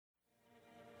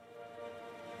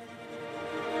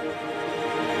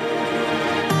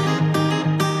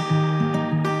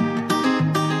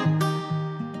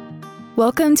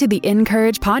Welcome to the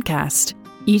Encourage podcast.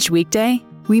 Each weekday,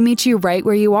 we meet you right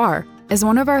where you are as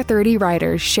one of our 30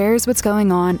 writers shares what's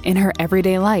going on in her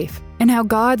everyday life and how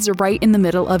God's right in the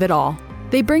middle of it all.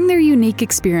 They bring their unique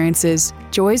experiences,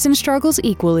 joys and struggles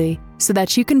equally, so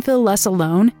that you can feel less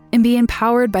alone and be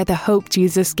empowered by the hope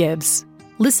Jesus gives.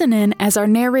 Listen in as our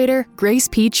narrator, Grace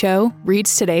P. Cho,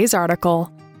 reads today's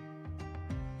article.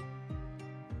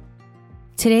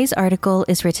 Today's article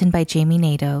is written by Jami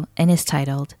Nato and is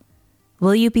titled,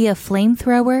 Will you be a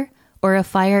flamethrower or a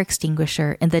fire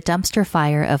extinguisher in the dumpster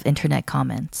fire of internet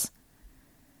comments?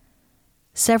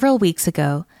 Several weeks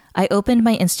ago, I opened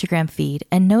my Instagram feed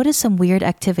and noticed some weird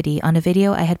activity on a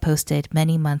video I had posted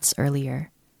many months earlier.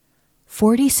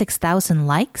 46,000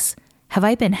 likes? Have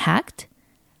I been hacked?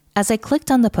 As I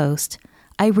clicked on the post,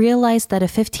 I realized that a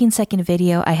 15-second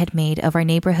video I had made of our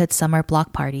neighborhood summer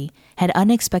block party had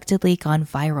unexpectedly gone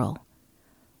viral.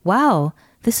 Wow,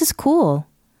 this is cool.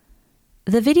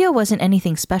 The video wasn't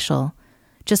anything special,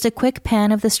 just a quick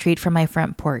pan of the street from my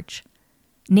front porch.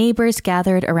 Neighbors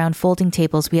gathered around folding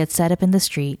tables we had set up in the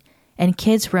street, and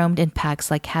kids roamed in packs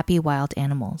like happy wild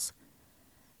animals.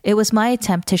 It was my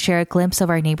attempt to share a glimpse of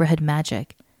our neighborhood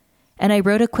magic, and I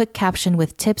wrote a quick caption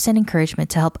with tips and encouragement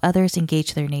to help others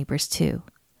engage their neighbors too.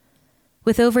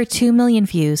 With over 2 million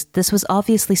views, this was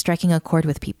obviously striking a chord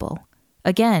with people.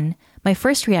 Again, my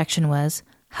first reaction was,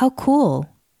 how cool!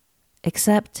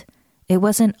 Except, it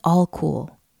wasn't all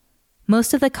cool.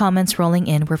 Most of the comments rolling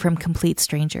in were from complete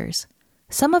strangers.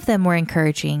 Some of them were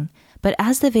encouraging, but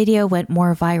as the video went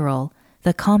more viral,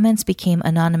 the comments became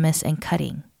anonymous and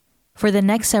cutting. For the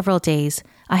next several days,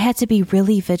 I had to be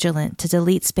really vigilant to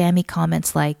delete spammy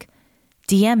comments like,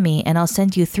 DM me and I'll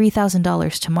send you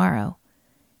 $3,000 tomorrow,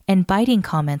 and biting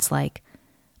comments like,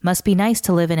 must be nice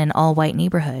to live in an all-white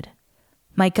neighborhood.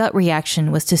 My gut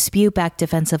reaction was to spew back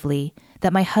defensively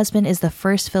that my husband is the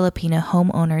first Filipino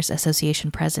Homeowners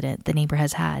Association president the neighbor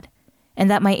has had,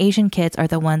 and that my Asian kids are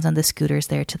the ones on the scooters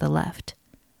there to the left.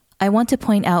 I want to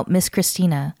point out Miss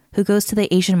Christina, who goes to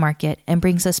the Asian market and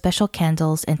brings us special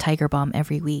candles and Tiger Balm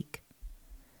every week.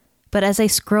 But as I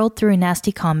scrolled through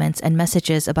nasty comments and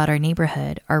messages about our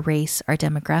neighborhood, our race, our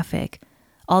demographic,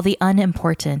 all the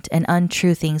unimportant and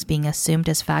untrue things being assumed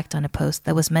as fact on a post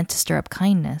that was meant to stir up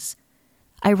kindness,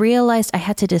 I realized I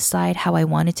had to decide how I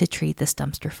wanted to treat this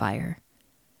dumpster fire.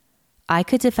 I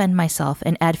could defend myself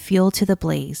and add fuel to the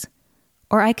blaze,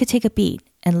 or I could take a beat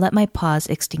and let my pause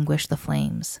extinguish the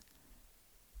flames.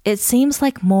 It seems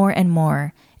like more and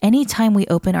more, any time we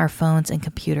open our phones and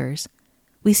computers,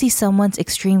 we see someone's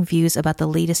extreme views about the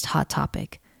latest hot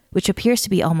topic, which appears to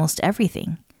be almost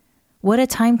everything. What a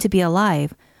time to be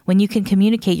alive when you can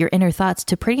communicate your inner thoughts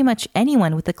to pretty much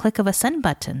anyone with the click of a send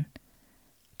button.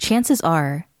 Chances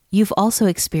are, you've also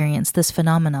experienced this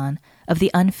phenomenon of the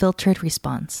unfiltered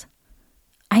response.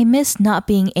 I miss not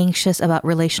being anxious about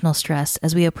relational stress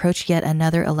as we approach yet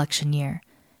another election year,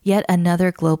 yet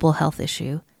another global health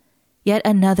issue, yet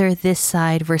another this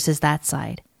side versus that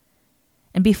side.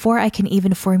 And before I can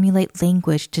even formulate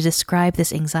language to describe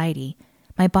this anxiety,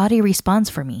 my body responds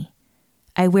for me.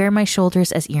 I wear my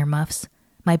shoulders as earmuffs,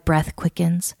 my breath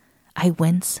quickens, I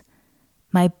wince,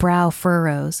 my brow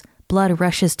furrows, blood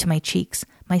rushes to my cheeks,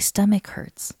 my stomach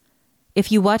hurts. If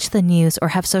you watch the news or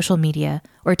have social media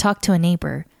or talk to a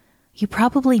neighbor, you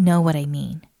probably know what I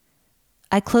mean.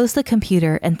 I close the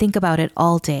computer and think about it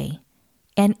all day.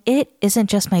 And it isn't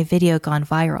just my video gone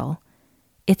viral.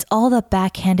 It's all the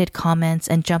backhanded comments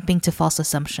and jumping to false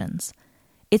assumptions.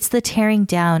 It's the tearing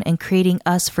down and creating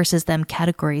us versus them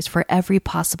categories for every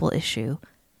possible issue.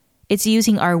 It's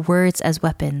using our words as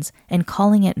weapons and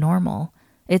calling it normal.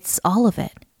 It's all of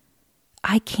it.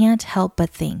 I can't help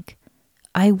but think,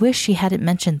 I wish she hadn't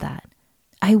mentioned that.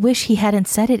 I wish he hadn't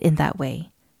said it in that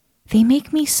way. They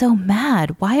make me so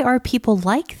mad. Why are people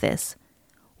like this?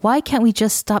 Why can't we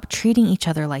just stop treating each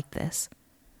other like this?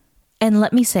 And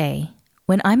let me say,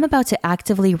 when I'm about to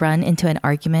actively run into an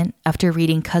argument after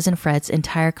reading Cousin Fred's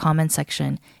entire comment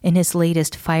section in his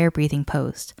latest fire-breathing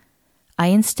post, I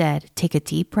instead take a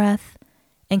deep breath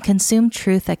and consume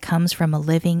truth that comes from a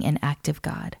living and active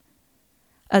God.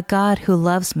 A God who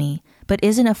loves me but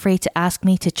isn't afraid to ask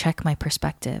me to check my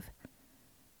perspective.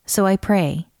 So I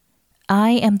pray, I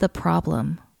am the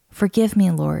problem. Forgive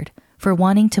me, Lord, for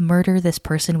wanting to murder this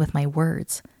person with my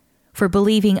words, for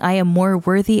believing I am more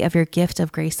worthy of your gift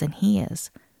of grace than he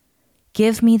is.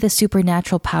 Give me the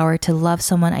supernatural power to love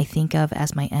someone I think of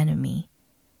as my enemy.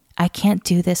 I can't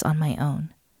do this on my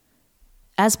own.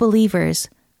 As believers,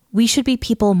 we should be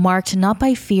people marked not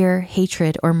by fear,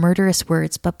 hatred, or murderous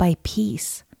words, but by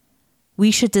peace.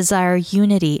 We should desire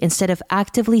unity instead of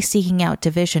actively seeking out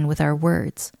division with our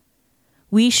words.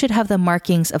 We should have the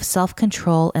markings of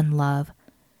self-control and love,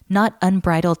 not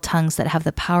unbridled tongues that have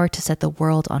the power to set the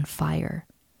world on fire.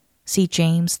 See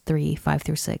James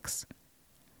 3:5-6.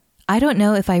 I don't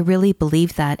know if I really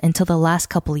believed that until the last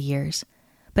couple years,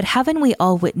 but haven't we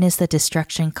all witnessed the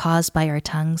destruction caused by our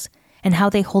tongues and how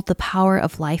they hold the power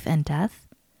of life and death?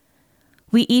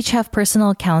 We each have personal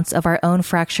accounts of our own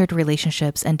fractured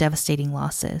relationships and devastating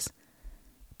losses.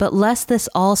 But lest this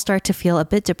all start to feel a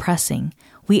bit depressing,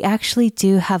 we actually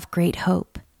do have great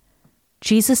hope.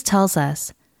 Jesus tells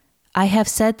us, "I have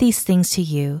said these things to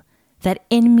you, that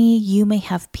in me you may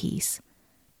have peace.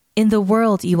 In the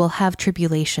world you will have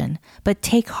tribulation, but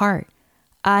take heart,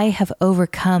 I have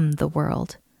overcome the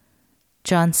world."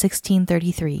 John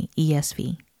 16:33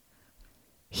 ESV.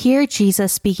 Hear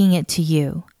Jesus speaking it to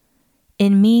you.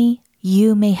 In me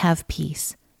you may have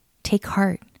peace. Take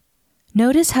heart.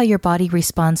 Notice how your body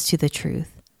responds to the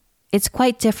truth. It's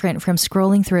quite different from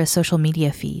scrolling through a social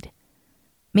media feed.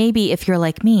 Maybe if you're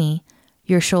like me,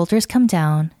 your shoulders come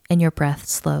down and your breath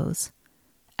slows.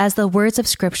 As the words of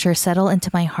Scripture settle into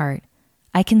my heart,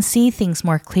 I can see things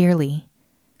more clearly.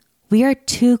 We are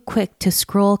too quick to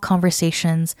scroll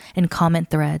conversations and comment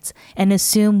threads and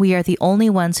assume we are the only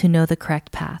ones who know the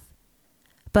correct path.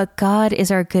 But God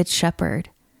is our good shepherd.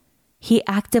 He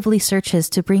actively searches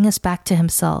to bring us back to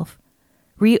himself,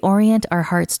 reorient our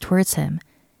hearts towards him,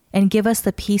 and give us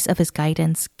the peace of his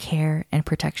guidance, care, and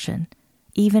protection,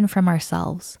 even from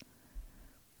ourselves.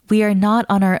 We are not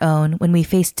on our own when we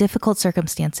face difficult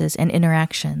circumstances and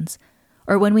interactions,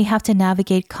 or when we have to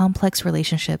navigate complex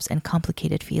relationships and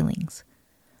complicated feelings.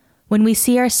 When we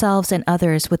see ourselves and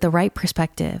others with the right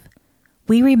perspective,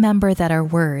 we remember that our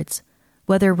words,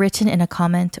 whether written in a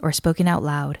comment or spoken out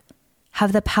loud,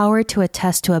 have the power to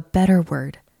attest to a better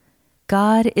word.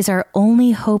 God is our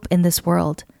only hope in this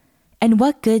world, and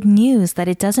what good news that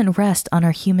it doesn't rest on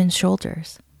our human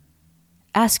shoulders.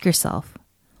 Ask yourself,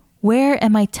 where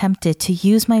am I tempted to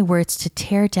use my words to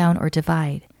tear down or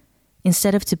divide,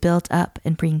 instead of to build up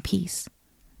and bring peace?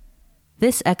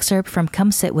 This excerpt from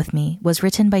Come Sit With Me was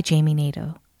written by Jami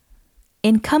Nato.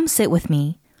 In Come Sit With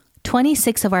Me,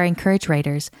 26 of our Encourage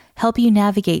writers help you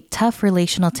navigate tough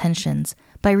relational tensions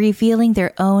by revealing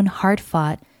their own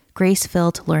hard-fought,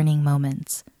 grace-filled learning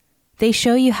moments. They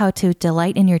show you how to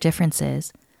delight in your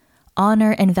differences,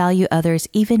 honor and value others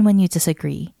even when you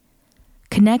disagree,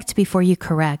 connect before you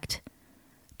correct,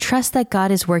 trust that God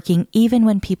is working even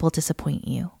when people disappoint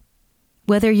you.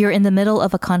 Whether you're in the middle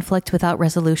of a conflict without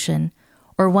resolution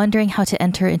or wondering how to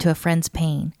enter into a friend's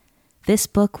pain, this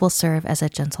book will serve as a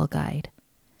gentle guide.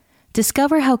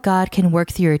 Discover how God can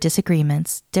work through your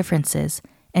disagreements, differences,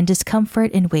 and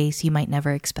discomfort in ways you might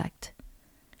never expect.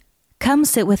 Come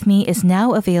Sit With Me is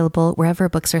now available wherever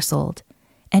books are sold,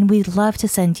 and we'd love to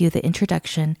send you the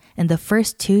introduction and the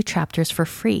first 2 chapters for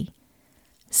free.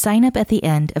 Sign up at the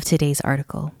end of today's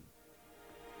article.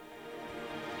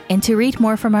 And to read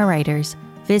more from our writers,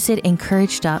 visit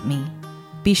encourage.me.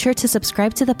 Be sure to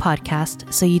subscribe to the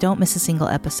podcast so you don't miss a single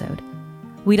episode.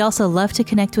 We'd also love to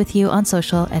connect with you on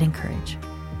social at Encourage.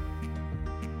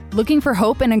 Looking for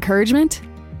hope and encouragement?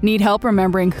 Need help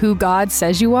remembering who God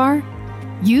says you are?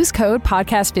 Use code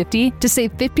podcast50 to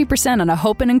save 50% on a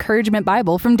Hope and Encouragement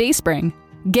Bible from Dayspring.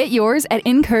 Get yours at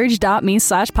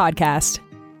encourage.me/podcast.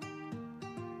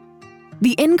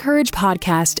 The Encourage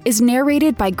podcast is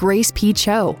narrated by Grace P.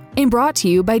 Cho and brought to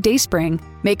you by Dayspring,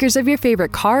 makers of your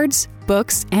favorite cards,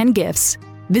 books, and gifts.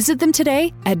 Visit them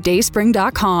today at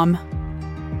dayspring.com.